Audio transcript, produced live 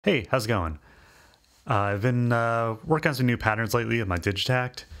Hey, how's it going? I've been working on some new patterns lately with my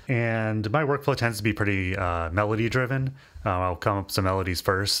Digitakt, and my workflow tends to be pretty melody driven. I'll come up with some melodies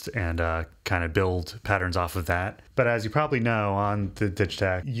first and kind of build patterns off of that. But as you probably know, on the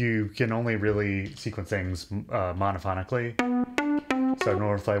Digitakt, you can only really sequence things monophonically. So in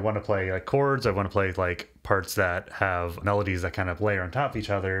order if I want to play like chords, I want to play like parts that have melodies that kind of layer on top of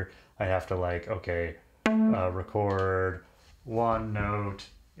each other, I have to like, okay, record one note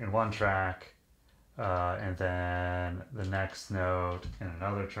in one track, and then the next note in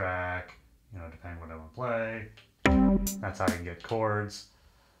another track, depending on what I want to play. That's how I can get chords.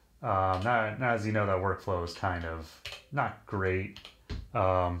 Now as you know, that workflow is kind of not great.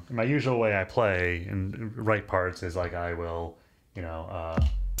 My usual way I play and write parts is like I will,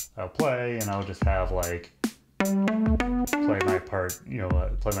 I'll play and I'll just have like play my part,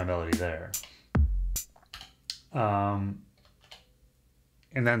 play my melody there.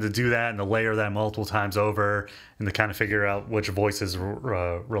 And then to do that and to layer that multiple times over and to kind of figure out which voices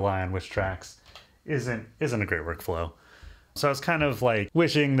rely on which tracks isn't a great workflow. So I was kind of like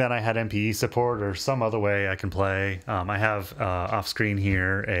wishing that I had MPE support or some other way I can play. I have off screen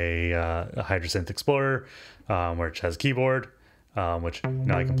here a Hydrasynth Explorer, which has a keyboard, which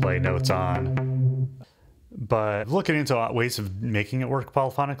I can play notes on. But looking into ways of making it work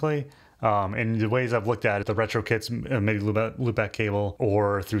polyphonically, and the ways I've looked at it, the RetroKit's MIDI loopback cable,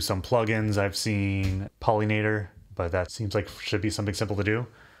 or through some plugins I've seen Polynator, but that seems like should be something simple to do.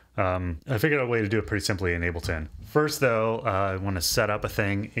 I figured out a way to do it pretty simply in Ableton. First though, I want to set up a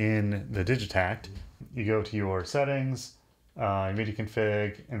thing in the Digitakt. You go to your settings, MIDI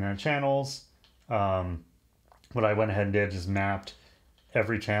config, and then channels. What I went ahead and did is mapped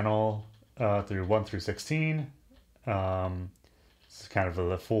every channel through 1 through 16. It's kind of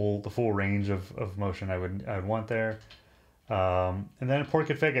the full range of motion I would want there. And then in port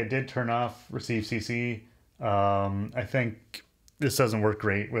config, I did turn off receive CC. I think this doesn't work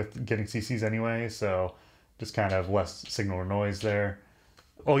great with getting CCs anyway, so just kind of less signal or noise there.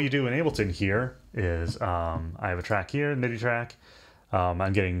 All you do in Ableton here is I have a track here, MIDI track.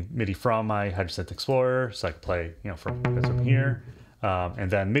 I'm getting MIDI from my Hydrasynth Explorer, so I can play from here.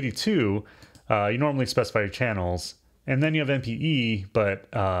 And then MIDI 2, you normally specify your channels. And then you have MPE,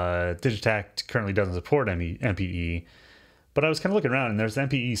 but Digitakt currently doesn't support MPE. But I was kind of looking around, and there's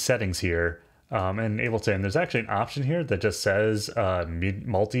MPE settings here in Ableton. There's actually an option here that just says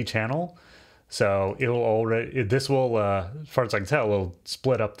multi-channel. So this will, as far as I can tell, will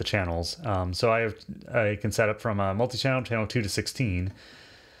split up the channels. So I can set up from a multi-channel, channel 2 to 16,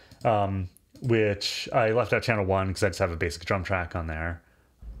 which I left out channel 1 because I just have a basic drum track on there.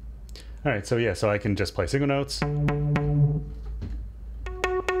 All right, so yeah, so I can just play single notes and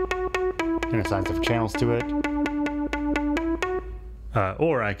assign different channels to it.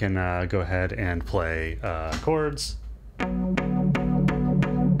 Or I can go ahead and play chords. Or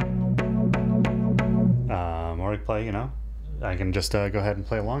I can play, I can just go ahead and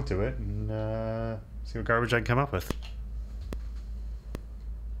play along to it and see what garbage I can come up with.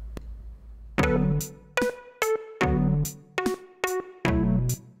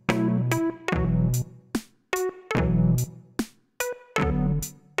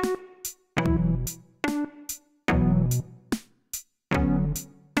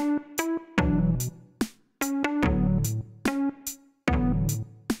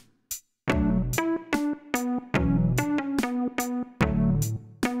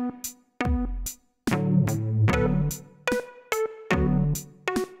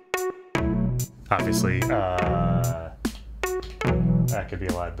 Obviously, that could be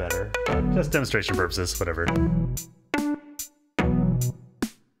a lot better, but just demonstration purposes, whatever.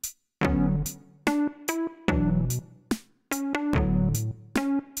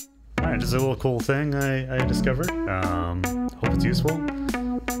 Alright, just a little cool thing I discovered. Hope it's useful.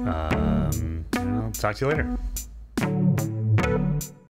 I'll talk to you later.